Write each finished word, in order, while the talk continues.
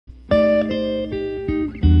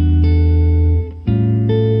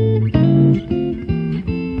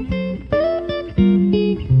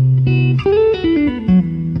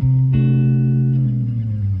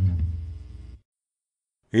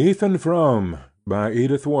Ethan Frome by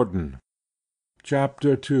Edith Wharton.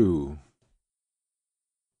 Chapter 2.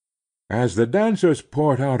 As the dancers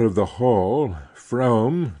poured out of the hall,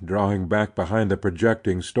 Frome, drawing back behind the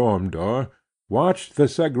projecting storm door, watched the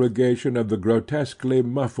segregation of the grotesquely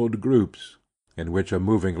muffled groups, in which a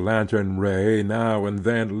moving lantern ray now and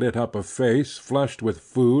then lit up a face flushed with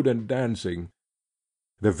food and dancing.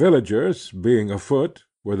 The villagers, being afoot,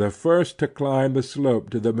 were the first to climb the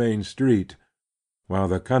slope to the main street, while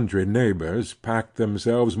the country neighbors packed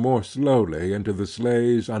themselves more slowly into the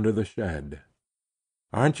sleighs under the shed.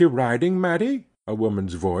 "Aren't you riding, Matty?" a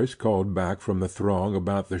woman's voice called back from the throng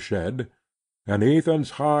about the shed, and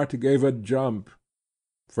Ethan's heart gave a jump.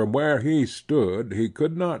 From where he stood he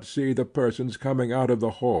could not see the persons coming out of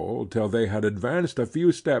the hall till they had advanced a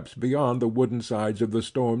few steps beyond the wooden sides of the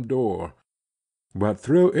storm door, but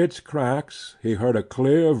through its cracks he heard a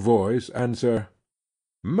clear voice answer,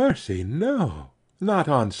 "Mercy, no! Not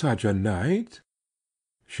on such a night."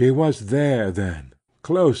 She was there, then,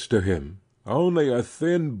 close to him, only a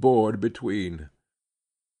thin board between.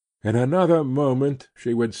 In another moment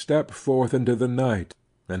she would step forth into the night,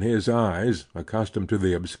 and his eyes, accustomed to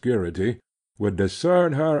the obscurity, would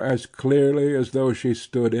discern her as clearly as though she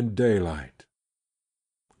stood in daylight.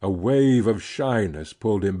 A wave of shyness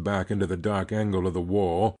pulled him back into the dark angle of the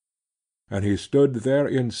wall, and he stood there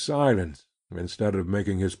in silence instead of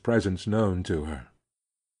making his presence known to her.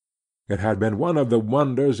 It had been one of the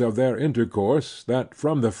wonders of their intercourse that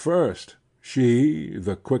from the first she,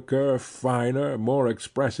 the quicker, finer, more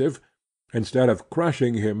expressive, instead of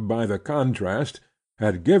crushing him by the contrast,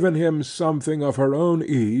 had given him something of her own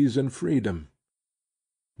ease and freedom.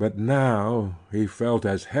 But now he felt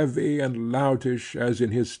as heavy and loutish as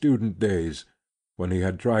in his student days, when he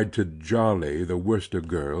had tried to jolly the Worcester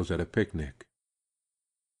girls at a picnic.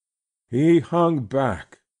 He hung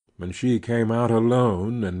back when she came out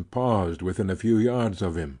alone and paused within a few yards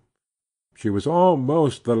of him. She was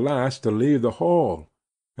almost the last to leave the hall,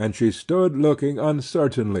 and she stood looking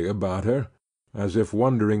uncertainly about her, as if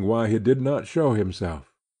wondering why he did not show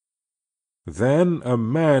himself. Then a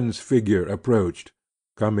man's figure approached,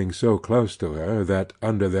 coming so close to her that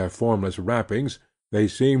under their formless wrappings they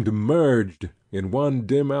seemed merged in one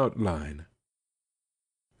dim outline.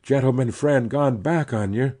 "Gentleman friend gone back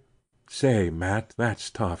on yer? Say, Mat, that's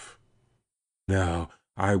tough." "No,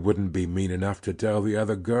 I wouldn't be mean enough to tell the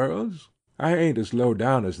other girls. I ain't as low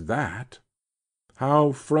down as that."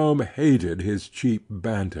 How Frome hated his cheap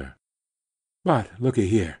banter. "But looky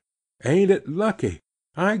here, ain't it lucky?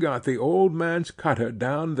 I got the old man's cutter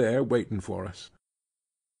down there waiting for us."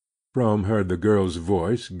 Frome heard the girl's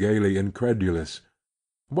voice gaily incredulous.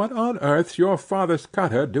 "What on earth's your father's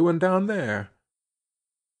cutter doing down there?"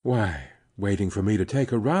 "Why, waiting for me to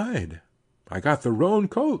take a ride. I got the roan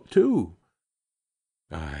colt, too."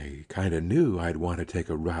 "I kind of knew I'd want to take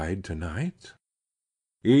a ride to-night."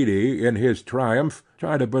 Edie, in his triumph,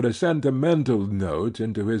 tried to put a sentimental note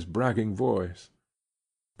into his bragging voice.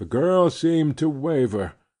 The girl seemed to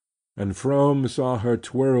waver, and Frome saw her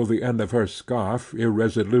twirl the end of her scarf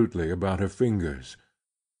irresolutely about her fingers.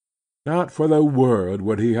 Not for the world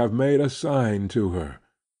would he have made a sign to her,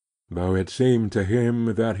 though it seemed to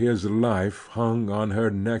him that his life hung on her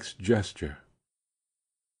next gesture.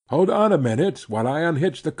 "Hold on a minute, while I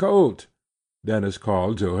unhitch the colt," Dennis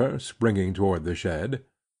called to her, springing toward the shed.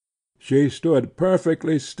 She stood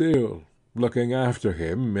perfectly still, looking after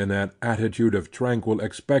him in an attitude of tranquil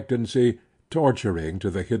expectancy torturing to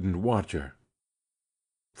the hidden watcher.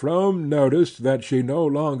 Frome noticed that she no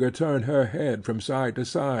longer turned her head from side to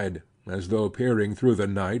side, as though peering through the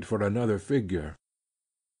night for another figure.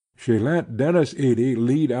 She let Dennis Edie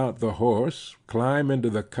lead out the horse, climb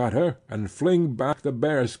into the cutter, and fling back the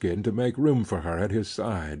bearskin to make room for her at his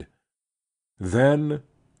side. Then,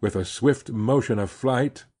 with a swift motion of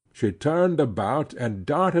flight, she turned about and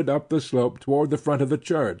darted up the slope toward the front of the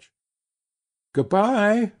church.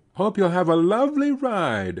 "Good-bye. Hope you'll have a lovely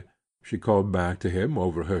ride," she called back to him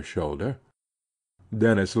over her shoulder.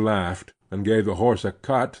 Dennis laughed, and gave the horse a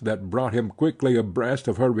cut that brought him quickly abreast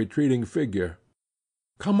of her retreating figure.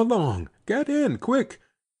 "Come along. Get in, quick.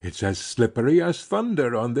 It's as slippery as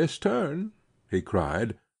thunder on this turn," he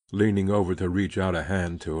cried, leaning over to reach out a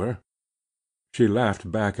hand to her. She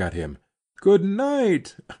laughed back at him. "Good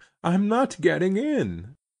night. I'm not getting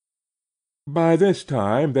in." By this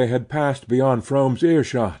time they had passed beyond Frome's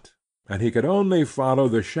earshot, and he could only follow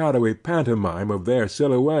the shadowy pantomime of their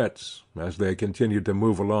silhouettes as they continued to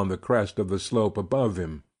move along the crest of the slope above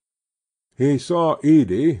him. He saw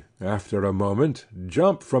Edie, after a moment,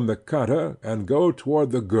 jump from the cutter and go toward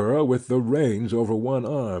the girl with the reins over one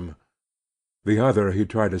arm. The other he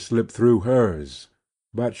tried to slip through hers.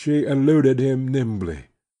 But she eluded him nimbly,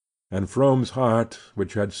 and Frome's heart,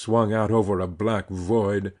 which had swung out over a black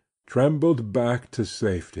void, trembled back to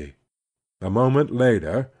safety. A moment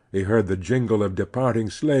later he heard the jingle of departing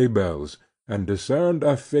sleigh bells, and discerned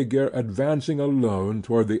a figure advancing alone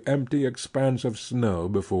toward the empty expanse of snow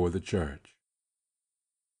before the church.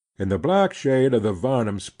 In the black shade of the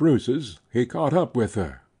Varnum spruces he caught up with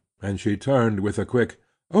her, and she turned with a quick,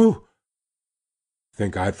 "Oh!"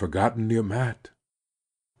 "Think I'd forgotten you, Mat?"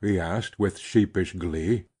 he asked with sheepish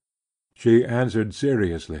glee. She answered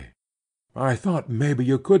seriously, "I thought maybe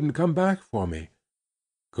you couldn't come back for me."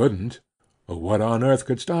 "Couldn't? What on earth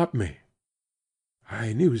could stop me?"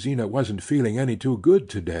 "I knew Zena wasn't feeling any too good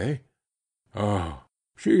to-day." "Oh,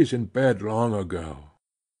 she's in bed long ago."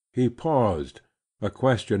 He paused, a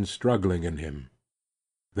question struggling in him.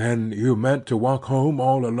 "Then you meant to walk home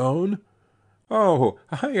all alone?" "Oh,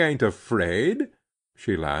 I ain't afraid,"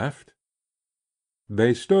 she laughed.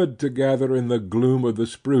 They stood together in the gloom of the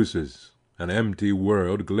spruces, an empty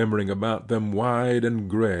world glimmering about them wide and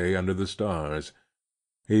gray under the stars.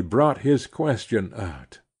 He brought his question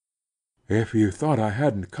out. "If you thought I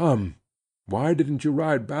hadn't come, why didn't you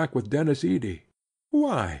ride back with Denis Ede?"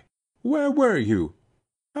 "Why? Where were you?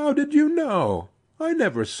 How did you know? I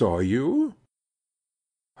never saw you."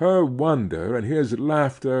 Her wonder and his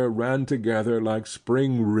laughter ran together like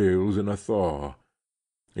spring rills in a thaw.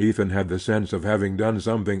 Ethan had the sense of having done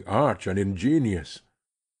something arch and ingenious.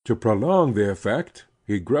 To prolong the effect,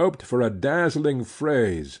 he groped for a dazzling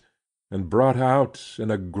phrase, and brought out, in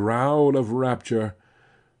a growl of rapture,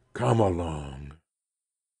 "Come along."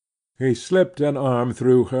 He slipped an arm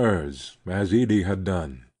through hers, as Ede had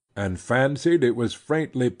done, and fancied it was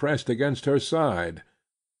faintly pressed against her side,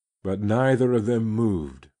 but neither of them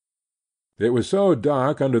moved. It was so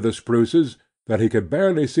dark under the spruces that he could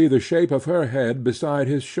barely see the shape of her head beside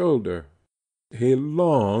his shoulder. He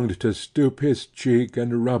longed to stoop his cheek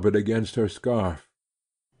and rub it against her scarf.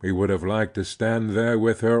 He would have liked to stand there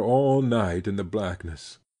with her all night in the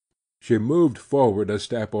blackness. She moved forward a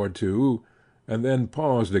step or two, and then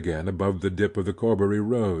paused again above the dip of the Corbury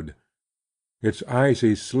road. Its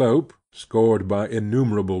icy slope, scored by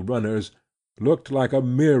innumerable runners, looked like a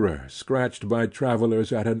mirror scratched by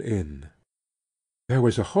travellers at an inn. "There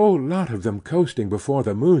was a whole lot of them coasting before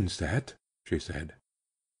the moon set," she said.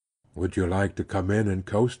 "Would you like to come in and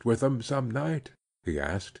coast with them some night?" he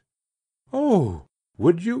asked. "Oh,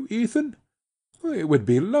 would you, Ethan? It would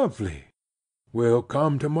be lovely." "We'll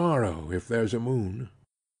come to-morrow, if there's a moon."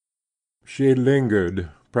 She lingered,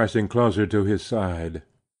 pressing closer to his side.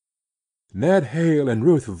 "Ned Hale and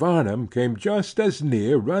Ruth Varnum came just as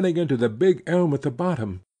near running into the big elm at the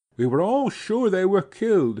bottom. We were all sure they were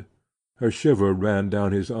killed." Her shiver ran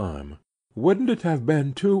down his arm. "Wouldn't it have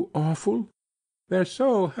been too awful? They're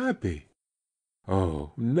so happy."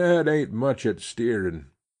 "Oh, Ned ain't much at steering.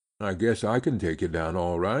 I guess I can take you down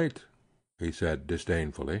all right," he said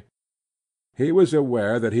disdainfully. He was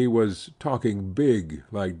aware that he was talking big,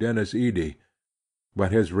 like Denis Ede,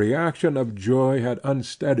 but his reaction of joy had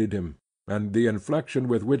unsteadied him, and the inflection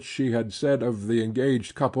with which she had said of the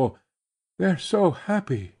engaged couple, "They're so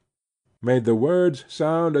happy," made the words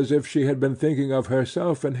sound as if she had been thinking of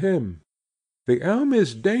herself and him. "The elm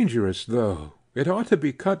is dangerous, though. It ought to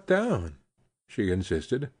be cut down," she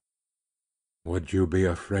insisted. "Would you be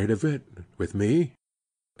afraid of it, with me?"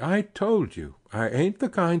 "I told you, I ain't the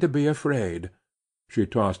kind to be afraid," she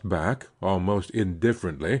tossed back, almost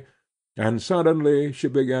indifferently, and suddenly she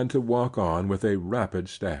began to walk on with a rapid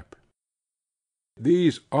step.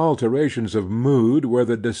 These alterations of mood were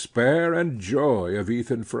the despair and joy of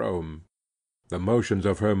Ethan Frome. The motions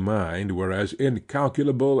of her mind were as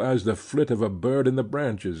incalculable as the flit of a bird in the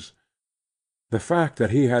branches. The fact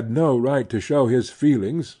that he had no right to show his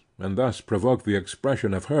feelings, and thus provoke the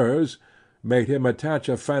expression of hers, made him attach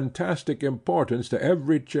a fantastic importance to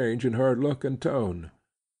every change in her look and tone.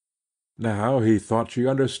 Now he thought she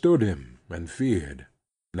understood him, and feared.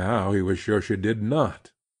 Now he was sure she did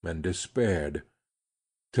not, and despaired.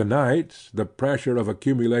 To-night the pressure of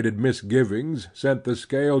accumulated misgivings sent the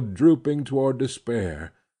scale drooping toward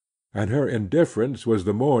despair, and her indifference was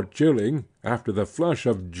the more chilling after the flush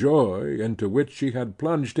of joy into which she had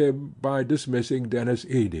plunged him by dismissing Denis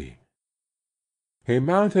Ede. He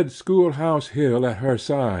mounted Schoolhouse Hill at her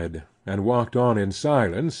side, and walked on in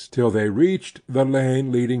silence till they reached the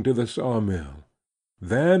lane leading to the sawmill.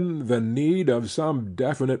 Then the need of some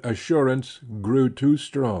definite assurance grew too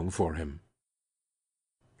strong for him.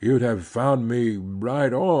 "You'd have found me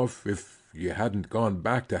right off if you hadn't gone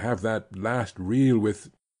back to have that last reel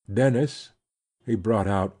with Denis," he brought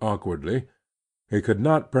out awkwardly. He could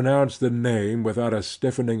not pronounce the name without a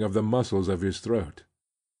stiffening of the muscles of his throat.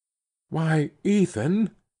 "Why, Ethan,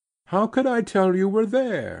 how could I tell you were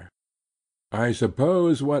there?" "I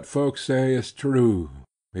suppose what folks say is true,"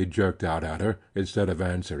 he jerked out at her, instead of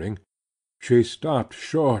answering. She stopped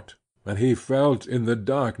short, and he felt, in the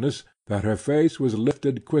darkness, that her face was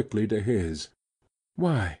lifted quickly to his.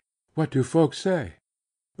 "Why, what do folks say?"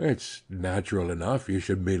 "It's natural enough you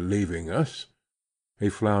should be leaving us," he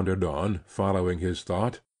floundered on, following his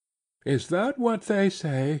thought. "Is that what they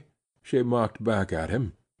say?" she mocked back at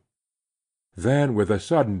him. Then, with a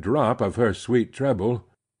sudden drop of her sweet treble,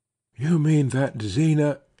 "You mean that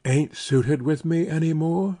Zena ain't suited with me any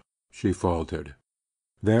more?" she faltered.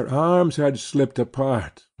 Their arms had slipped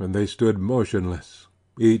apart, and they stood motionless,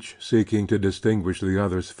 each seeking to distinguish the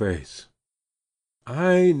other's face.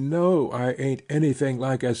 "I know I ain't anything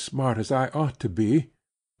like as smart as I ought to be,"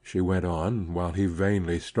 she went on, while he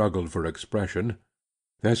vainly struggled for expression.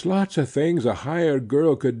 "There's lots of things a hired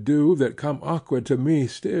girl could do that come awkward to me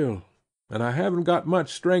still, and I haven't got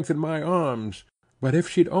much strength in my arms, but if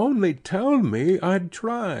she'd only tell me I'd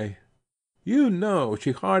try. You know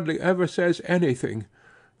she hardly ever says anything,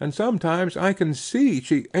 and sometimes I can see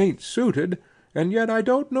she ain't suited, and yet I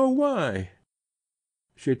don't know why."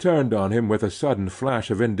 She turned on him with a sudden flash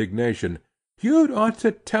of indignation. "You'd ought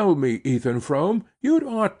to tell me, Ethan Frome. You'd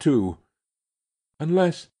ought to.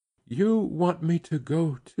 Unless you want me to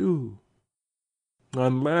go too."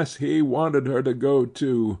 Unless he wanted her to go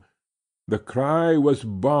too. The cry was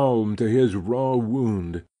balm to his raw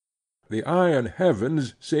wound. The iron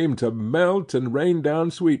heavens seemed to melt and rain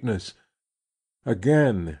down sweetness.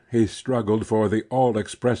 Again he struggled for the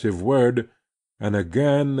all-expressive word, and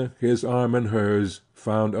again his arm in hers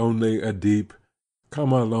found only a deep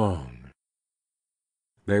 "Come along."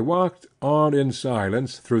 They walked on in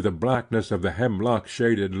silence through the blackness of the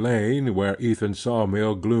hemlock-shaded lane where Ethan's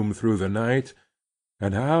sawmill gloomed through the night,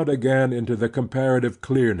 and out again into the comparative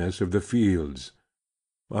clearness of the fields.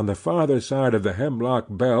 On the farther side of the hemlock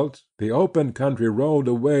belt the open country rolled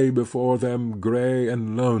away before them gray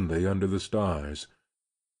and lonely under the stars.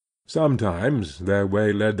 Sometimes their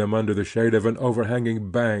way led them under the shade of an overhanging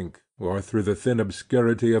bank, or through the thin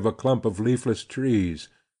obscurity of a clump of leafless trees.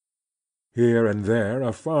 Here and there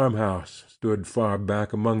a farmhouse stood far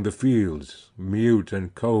back among the fields, mute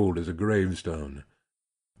and cold as a gravestone.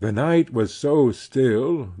 The night was so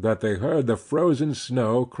still that they heard the frozen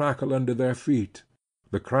snow crackle under their feet.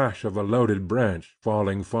 The crash of a loaded branch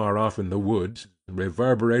falling far off in the woods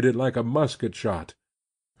reverberated like a musket shot,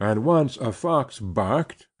 and once a fox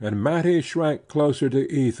barked, and Matty shrank closer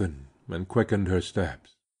to Ethan, and quickened her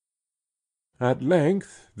steps. At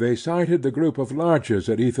length they sighted the group of larches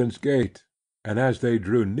at Ethan's gate, and as they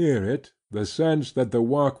drew near it the sense that the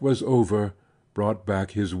walk was over brought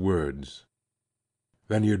back his words.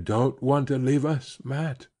 "Then you don't want to leave us,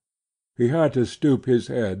 Mat?" He had to stoop his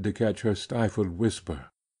head to catch her stifled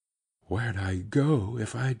whisper. "Where'd I go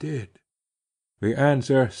if I did?" The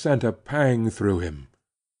answer sent a pang through him,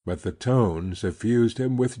 but the tone suffused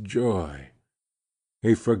him with joy.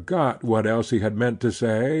 He forgot what else he had meant to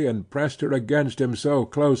say, and pressed her against him so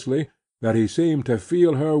closely that he seemed to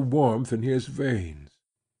feel her warmth in his veins.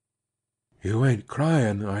 "You ain't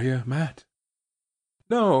crying, are you, Mat?"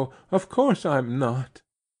 "No, of course I'm not,"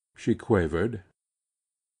 she quavered.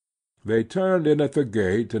 They turned in at the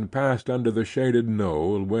gate and passed under the shaded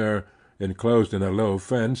knoll where, enclosed in a low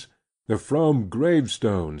fence, the Frome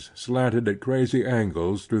gravestones slanted at crazy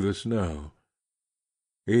angles through the snow.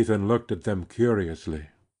 Ethan looked at them curiously.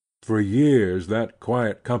 For years that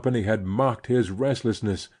quiet company had mocked his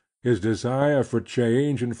restlessness, his desire for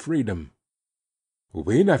change and freedom.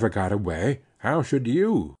 "We never got away. How should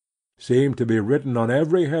you?" seemed to be written on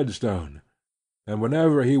every headstone, and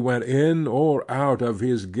whenever he went in or out of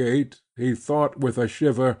his gate he thought with a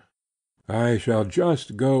shiver, "I shall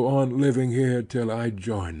just go on living here till I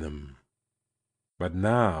join them." But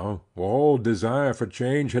now all desire for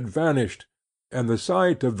change had vanished, and the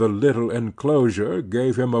sight of the little enclosure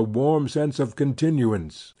gave him a warm sense of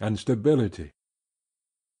continuance and stability.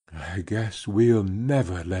 "I guess we'll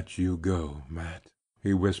never let you go, Mat,"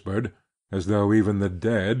 he whispered, as though even the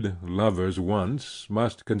dead, lovers once,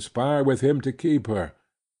 must conspire with him to keep her.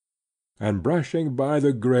 And brushing by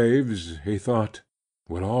the graves, he thought,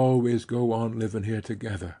 "We'll always go on living here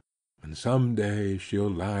together, and some day she'll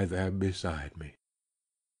lie there beside me."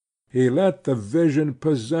 He let the vision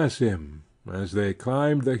possess him as they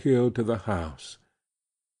climbed the hill to the house.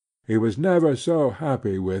 He was never so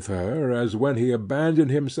happy with her as when he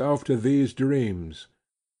abandoned himself to these dreams.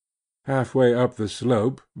 Half way up the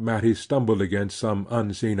slope Matty stumbled against some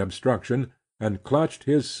unseen obstruction, and clutched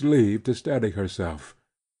his sleeve to steady herself.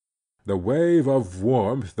 The wave of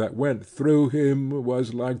warmth that went through him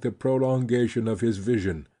was like the prolongation of his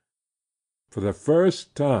vision. For the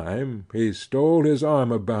first time he stole his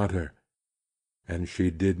arm about her, and she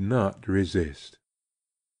did not resist.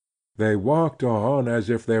 They walked on as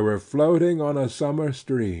if they were floating on a summer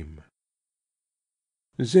stream.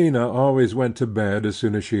 Zina always went to bed as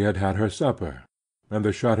soon as she had had her supper, and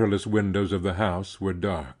the shutterless windows of the house were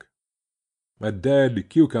dark. A dead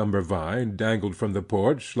cucumber vine dangled from the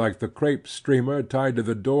porch like the crape streamer tied to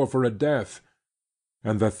the door for a death,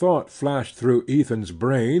 and the thought flashed through Ethan's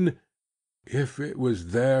brain, if it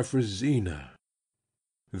was there for Zina.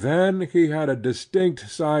 Then he had a distinct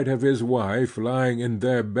sight of his wife lying in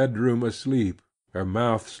their bedroom asleep, her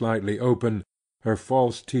mouth slightly open, her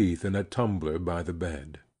false teeth in a tumbler by the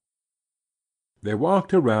bed. They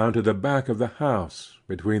walked around to the back of the house,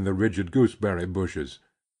 between the rigid gooseberry bushes.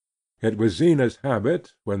 It was Zina's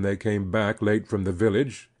habit, when they came back late from the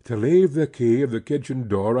village, to leave the key of the kitchen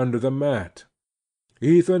door under the mat.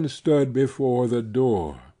 Ethan stood before the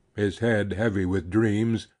door, his head heavy with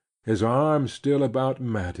dreams, his arm still about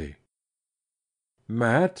Matty.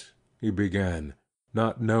 "Mat," he began,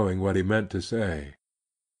 not knowing what he meant to say.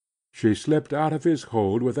 She slipped out of his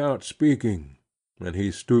hold without speaking, and he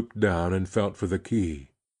stooped down and felt for the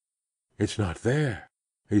key. "It's not there,"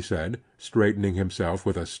 he said, straightening himself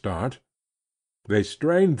with a start. They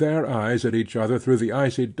strained their eyes at each other through the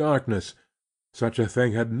icy darkness. Such a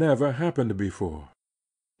thing had never happened before.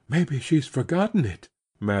 "Maybe she's forgotten it,"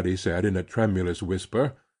 Matty said in a tremulous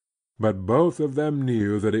whisper, but both of them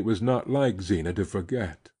knew that it was not like Zina to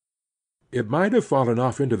forget. "It might have fallen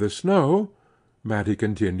off into the snow," Matty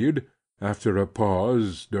continued, after a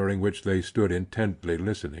pause, during which they stood intently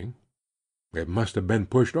listening. "It must have been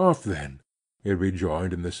pushed off, then," he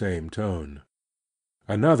rejoined in the same tone.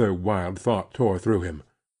 Another wild thought tore through him.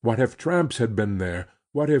 What if tramps had been there?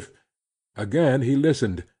 What if— Again he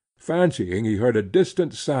listened, fancying he heard a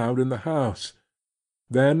distant sound in the house.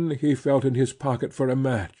 Then he felt in his pocket for a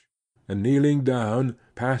match, and kneeling down,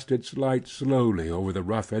 passed its light slowly over the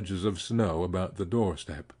rough edges of snow about the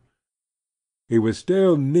doorstep. He was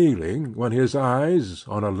still kneeling when his eyes,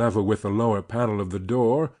 on a level with the lower panel of the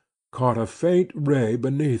door, caught a faint ray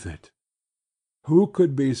beneath it. Who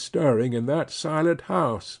could be stirring in that silent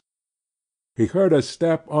house? He heard a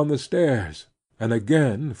step on the stairs, and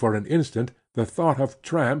again, for an instant, the thought of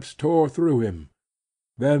tramps tore through him.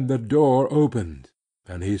 Then the door opened,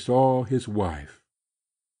 and he saw his wife.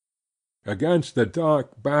 Against the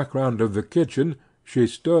dark background of the kitchen she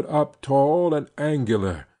stood up tall and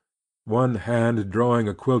angular, one hand drawing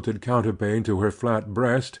a quilted counterpane to her flat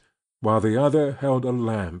breast, while the other held a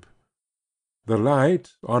lamp. The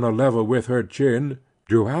light, on a level with her chin,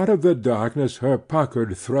 drew out of the darkness her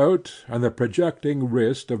puckered throat and the projecting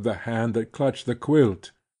wrist of the hand that clutched the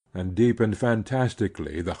quilt, and deepened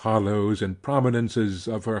fantastically the hollows and prominences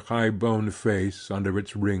of her high-boned face under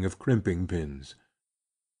its ring of crimping pins.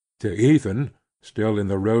 To Ethan, still in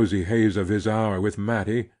the rosy haze of his hour with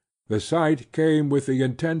Matty, the sight came with the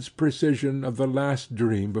intense precision of the last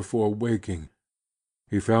dream before waking.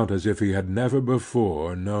 He felt as if he had never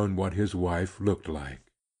before known what his wife looked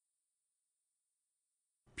like.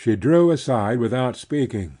 She drew aside without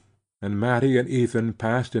speaking, and Matty and Ethan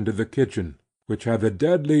passed into the kitchen, which had the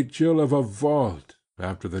deadly chill of a vault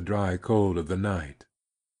after the dry cold of the night.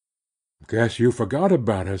 "Guess you forgot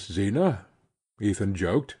about us, Zina," Ethan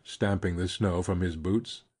joked, stamping the snow from his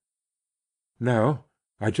boots. "No,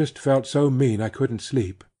 I just felt so mean I couldn't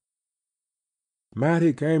sleep."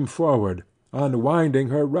 Matty came forward, unwinding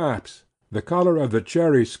her wraps, the color of the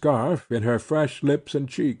cherry scarf in her fresh lips and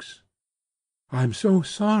cheeks. "I'm so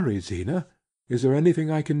sorry, Zina. Is there anything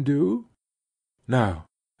I can do?" "No,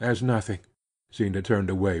 there's nothing." Zina turned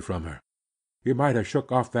away from her. "You might have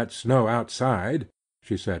shook off that snow outside,"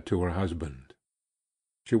 she said to her husband.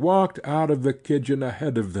 She walked out of the kitchen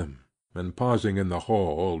ahead of them, and pausing in the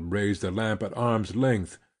hall raised the lamp at arm's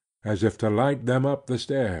length, as if to light them up the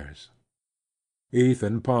stairs.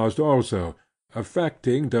 Ethan paused also,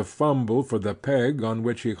 affecting to fumble for the peg on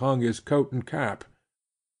which he hung his coat and cap.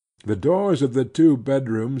 The doors of the two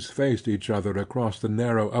bedrooms faced each other across the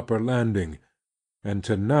narrow upper landing, and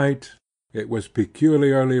to-night it was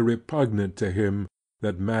peculiarly repugnant to him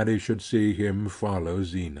that Matty should see him follow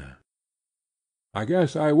Zina. "I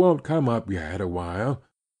guess I won't come up yet awhile,"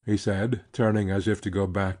 he said, turning as if to go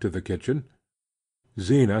back to the kitchen.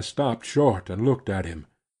 Zina stopped short and looked at him.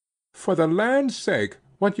 "For the land's sake,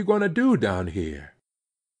 what you going to do down here?"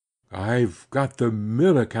 "I've got the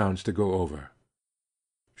mill accounts to go over."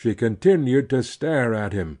 She continued to stare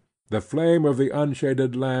at him, the flame of the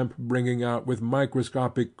unshaded lamp bringing out with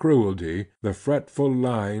microscopic cruelty the fretful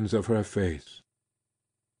lines of her face.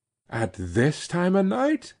 "At this time o'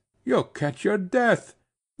 night? You'll catch your death.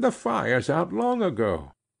 The fire's out long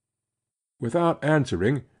ago." Without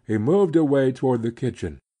answering, he moved away toward the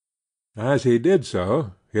kitchen. As he did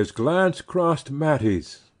so, his glance crossed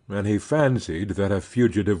Mattie's, and he fancied that a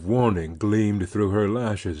fugitive warning gleamed through her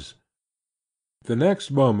lashes. The next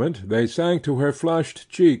moment they sank to her flushed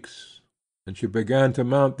cheeks, and she began to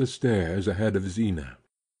mount the stairs ahead of Zena.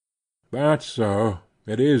 "That's so.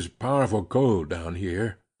 It is powerful cold down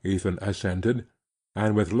here," Ethan assented,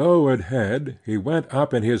 and with lowered head he went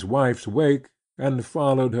up in his wife's wake and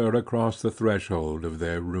followed her across the threshold of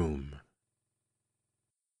their room.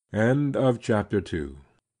 Chapter 3